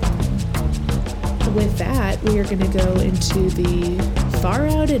 With that, we are going to go into the Far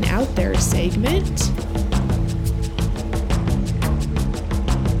Out and Out There segment.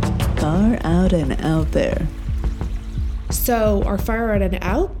 Far Out and Out There. So our Far Out and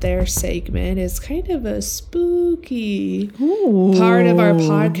Out There segment is kind of a spooky part of our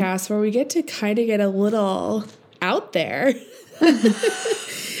podcast where we get to kind of get a little out there.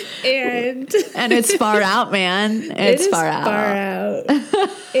 And it's far out, man. It's far out. Far out.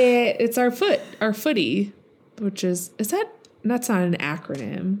 It's our footy, which is that's not an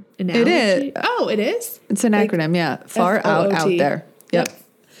acronym. It is. Oh, it is? It's an acronym, yeah. Far F-O-O-T. Out there. Yep.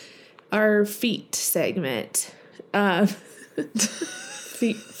 Our feet segment. Foot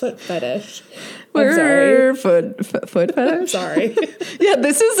fetish. We're foot fetish. I'm sorry. Yeah,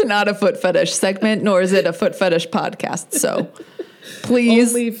 this is not a foot fetish segment, nor is it a foot fetish podcast. So please.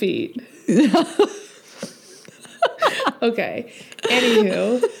 Only feet. Okay.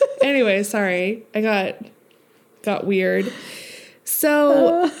 Anyway, sorry. I got weird.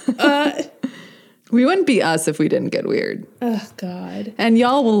 So, we wouldn't be us if we didn't get weird. Oh, God. And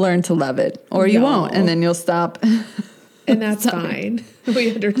y'all will learn to love it, or you won't, and then you'll stop. And that's fine.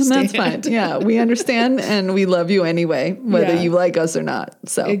 We understand. And that's fine. Yeah, we understand, and we love you anyway, whether you like us or not.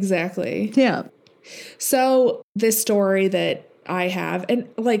 So exactly. Yeah. So this story that I have, and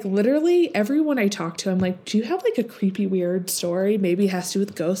like literally everyone I talk to, I'm like, do you have like a creepy, weird story? Maybe it has to do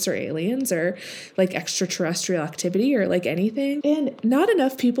with ghosts or aliens or like extraterrestrial activity or like anything. And not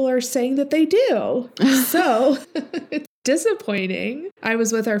enough people are saying that they do. So it's disappointing. I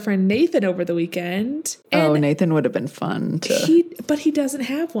was with our friend Nathan over the weekend. And Nathan would have been fun but he doesn't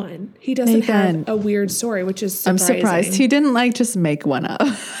have one. He doesn't have a weird story, which is surprising. I'm surprised. He didn't just make one up.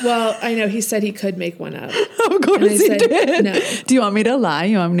 Well, I know he said he could make one up. Of course he did. No. Do you want me to lie?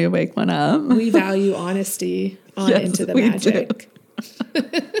 You want me to make one up? We value honesty Into the Magic.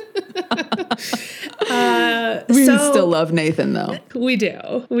 We still love Nathan, though. We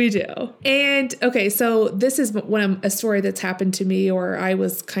do. And okay, so this is a story that's happened to me, or I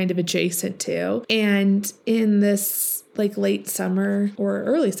was kind of adjacent to. And in this like late summer or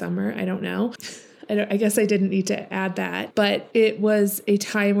early summer, I don't know. I guess I didn't need to add that, but it was a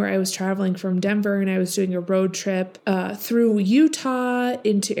time where I was traveling from Denver and I was doing a road trip through Utah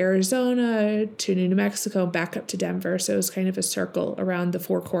into Arizona to New Mexico, back up to Denver. So it was kind of a circle around the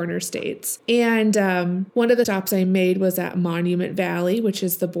Four Corner states. And one of the stops I made was at Monument Valley, which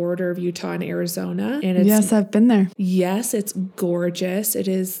is the border of Utah and Arizona. And yes, I've been there. Yes, it's gorgeous. It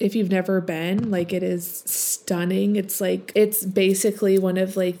is. If you've never been, like, it is stunning. It's basically one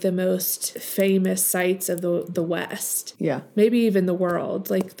of like the most famous sights of the West. Yeah. Maybe even the world.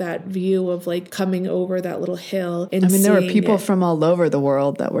 Like that view of like coming over that little hill and there were people from all over the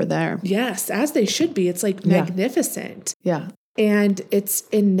world that were there. Yes, as they should be. It's like magnificent. Yeah. And it's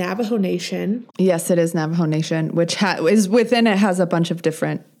in Navajo Nation. Yes, it is Navajo Nation, which is within it has a bunch of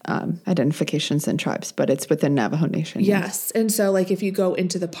different identifications and tribes, but it's within Navajo Nation. Yes. And so like if you go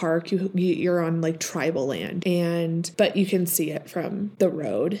into the park, you're on like tribal land, but you can see it from the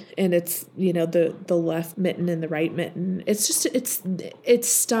road, and it's, the left mitten and the right mitten. It's just, it's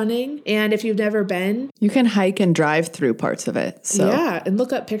stunning. And if you've never been, you can hike and drive through parts of it. So yeah, and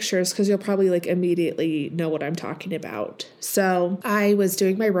look up pictures because you'll probably like immediately know what I'm talking about. So I was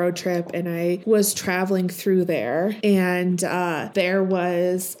doing my road trip and I was traveling through there, and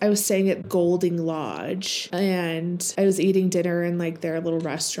I was staying at Golding Lodge, and I was eating dinner in like their little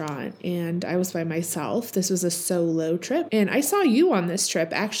restaurant, and I was by myself. This was a solo trip, and I saw you on this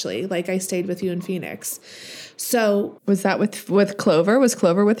trip, actually. Like I stayed with you in Phoenix. So was that with Clover? Was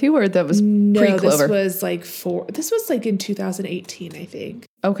Clover with you, or that was pre-Clover? This was like in 2018, I think.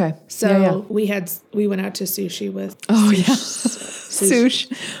 Okay. So we went out to sushi with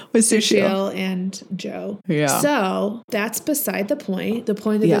Sushi and Joe. Yeah. So that's beside the point. The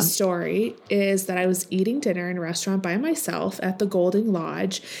point of this story is that I was eating dinner in a restaurant by myself at the Golding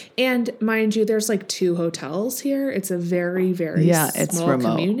Lodge. And mind you, there's like 2 hotels here. It's a very, very small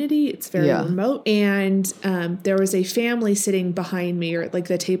community. It's very remote. And there was a family sitting behind me, or like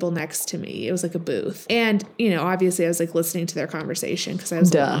the table next to me. It was like a booth. And, obviously I was like listening to their conversation because I was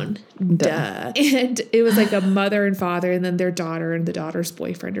alone. Duh. And it was like a mother and father and then their daughter and the daughter's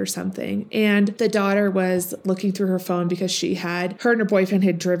boyfriend or something. And the daughter was looking through her phone because her and her boyfriend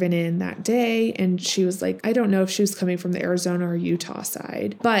had driven in that day. And she was like, I don't know if she was coming from the Arizona or Utah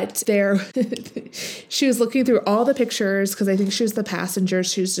side, but she was looking through all the pictures because I think she was the passenger.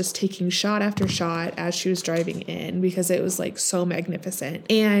 She was just taking shot after shot as she was driving in because it was like so magnificent.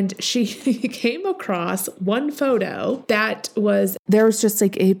 And she came across one photo there was just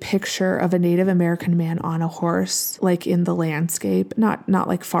like a picture of a Native American man on a horse, like in the landscape, not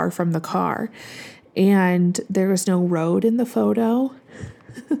like far from the car. And there was no road in the photo.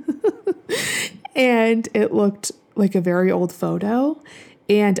 And it looked like a very old photo.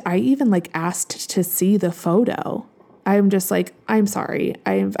 And I even like asked to see the photo. I'm just like, I'm sorry.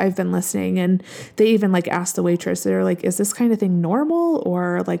 I've been listening. And they even like asked the waitress, they're like, is this kind of thing normal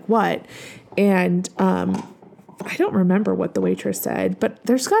or like what? And, I don't remember what the waitress said, but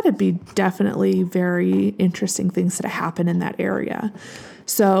there's got to be definitely very interesting things that happen in that area.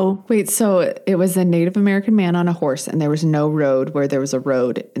 So wait, so it was a Native American man on a horse and there was no road where there was a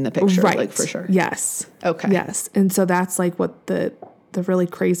road in the picture, right. like for sure. Yes. Okay. Yes. And so that's like what the really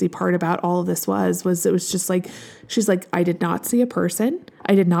crazy part about all of this was it was just like, she's like, I did not see a person.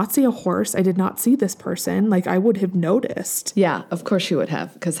 I did not see a horse. I did not see this person. Like I would have noticed. Yeah, of course you would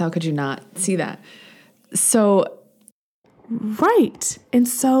have, because how could you not see that? So, right. And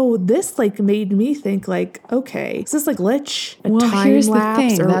so this like made me think like, okay, is this like glitch? Here's the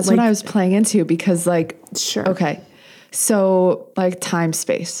thing. That's like, what I was playing into because like, sure. Okay. So like time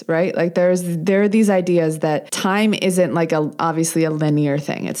space, right? Like there are these ideas that time isn't like obviously a linear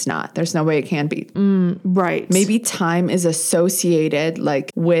thing. It's not. There's no way it can be. Right. Maybe time is associated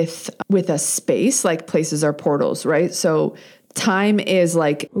like with a space, like places are portals, right? So time is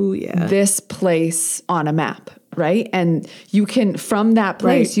like this place on a map, right? And you can, from that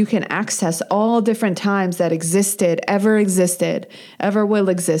place, you can access all different times that ever will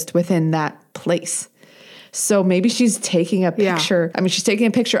exist within that place. So maybe she's taking a picture. Yeah. I mean, she's taking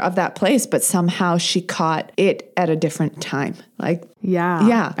a picture of that place, but somehow she caught it at a different time. Like,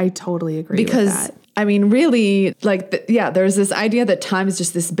 yeah, I totally agree with that. I mean, really, like, there's this idea that time is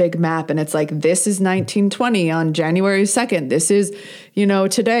just this big map. And it's like, this is 1920 on January 2nd. This is,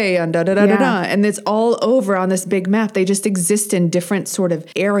 today on da-da-da-da-da. And it's all over on this big map. They just exist in different sort of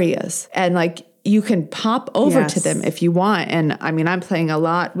areas. And like, you can pop over to them if you want. And I mean, I'm playing a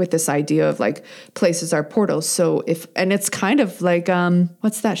lot with this idea of like places are portals. So and it's kind of like,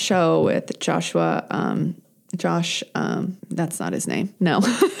 what's that show with Josh, that's not his name. No.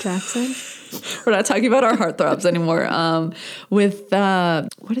 Jackson. We're not talking about our heartthrobs anymore.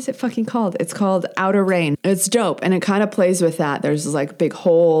 What is it fucking called? It's called Outer Rain. It's dope. And it kind of plays with that. There's this like big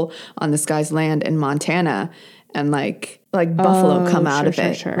hole on this guy's land in Montana and like buffalo come out of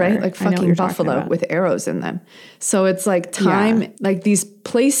it, right? Like fucking buffalo with arrows in them. So it's like time, like these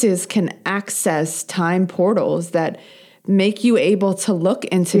places can access time portals that make you able to look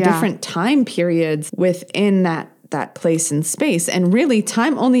into different time periods within that place and space. And really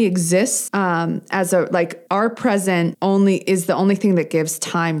time only exists as our present only is the only thing that gives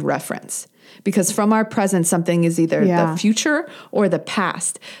time reference. Because from our present, something is either the future or the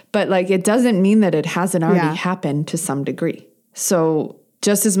past. But like, it doesn't mean that it hasn't already happened to some degree. So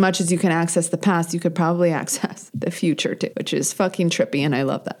just as much as you can access the past, you could probably access the future too, which is fucking trippy. And I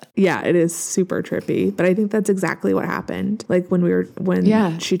love that. Yeah, it is super trippy. But I think that's exactly what happened. Like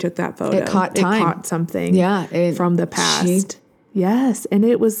when she took that photo, it caught something from the past. Yes. And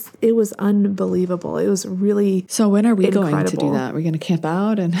it was unbelievable. It was really So when are we incredible. going to do that? We're going to camp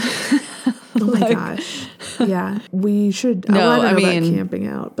out and oh my gosh. Yeah. We should about camping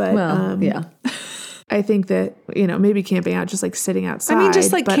out, but I think that, maybe camping out, just like sitting outside. I mean,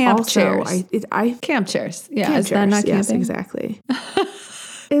 just like camp chairs. Camp chairs. Yeah. Camp is that not camping? Yes, exactly.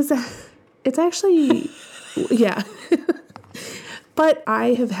 It's actually, yeah. But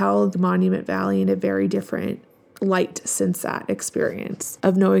I have held Monument Valley in a very different light since that experience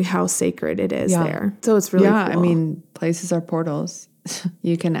of knowing how sacred it is there. So it's really cool. I mean, places are portals.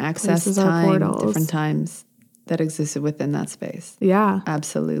 You can access time, different times that existed within that space. Yeah.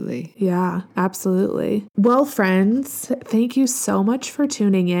 Absolutely. Yeah, absolutely. Well, friends, thank you so much for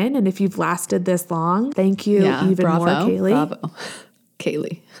tuning in. And if you've lasted this long, thank you even more, Kaylee. Bravo.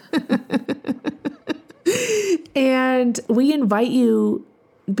 Kaylee. And we invite you,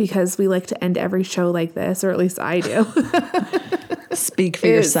 because we like to end every show like this, or at least I do. Speak for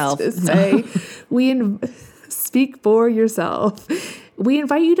yourself. Speak for yourself. We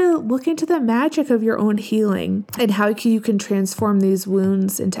invite you to look into the magic of your own healing and how you can transform these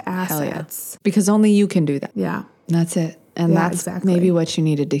wounds into assets. Because only you can do that. Yeah. That's it. And that's maybe what you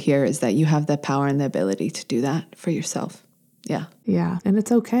needed to hear, is that you have the power and the ability to do that for yourself. Yeah. Yeah. And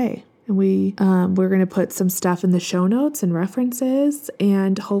it's okay. And we're going to put some stuff in the show notes and references,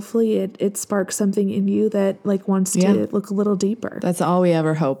 and hopefully it sparks something in you that like wants to look a little deeper. That's all we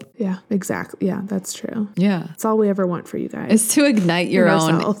ever hope. Yeah, exactly. Yeah, that's true. Yeah. That's all we ever want for you guys. Is to ignite your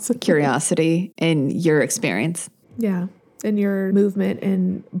own curiosity in your experience. Yeah. And your movement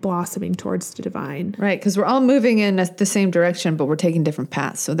and blossoming towards the divine. Right. Because we're all moving in the same direction, but we're taking different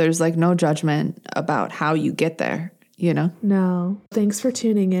paths. So there's like no judgment about how you get there. You know? No. Thanks for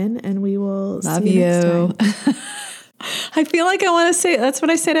tuning in, and we will see you next time. I feel like I want to say, that's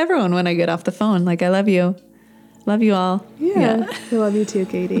what I say to everyone when I get off the phone. Like, I love you. Love you all. Yeah. I love you too,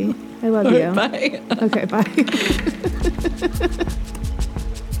 Katie. I love you. Bye. Okay, bye.